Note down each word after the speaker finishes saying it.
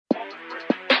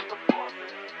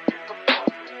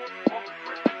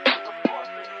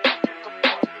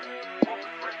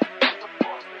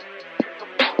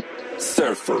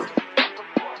Surfer.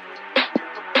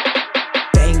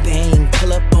 Bang bang,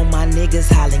 pull up on my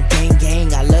niggas hollering gang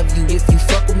gang. I love you if you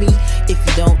fuck with me, if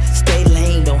you don't, stay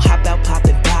lame. Don't hop out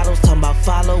popping bottles, talking about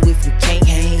follow if you can't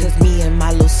hang. Cause me and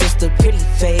my little sister pretty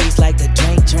phase like the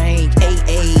drink.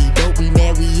 Ay, don't be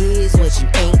mad, we is what you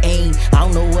ain't. I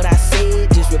don't know what I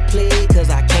said, just replay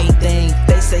cause I can't think.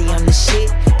 They say I'm the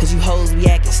shit, cause you hoes be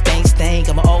acting stank.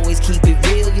 I'ma always keep it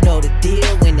real, you know the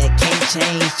deal when that can't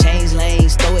change. Change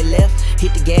lanes, throw it left,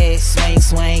 hit the gas,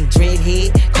 swing. Dread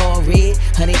hit, car red,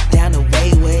 100 down the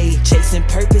way. Chasing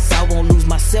purpose, I won't lose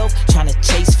myself, tryna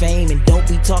chase fame. And don't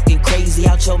be talking crazy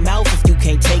out your mouth if you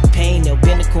can't take pain. They'll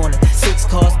bend the corner, 6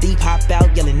 cars deep, hop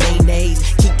out yelling nays.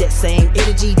 Keep that same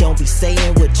energy, don't be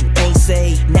saying what you ain't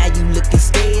say. Now you looking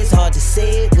scared, it's hard to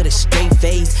say it with a straight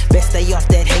face. Best stay off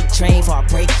that hate train before I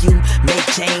break you, make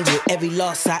change. With every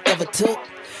loss I ever took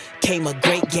came a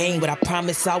great game, but I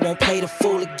promise I won't play the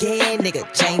fool again. Nigga,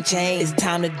 chain. It's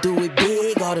time to do it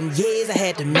big. All them years I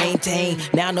had to maintain.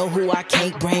 Now I know who I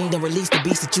can't bring. Then release the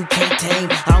beast that you can't tame.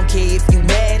 I don't care if you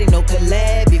mad, ain't no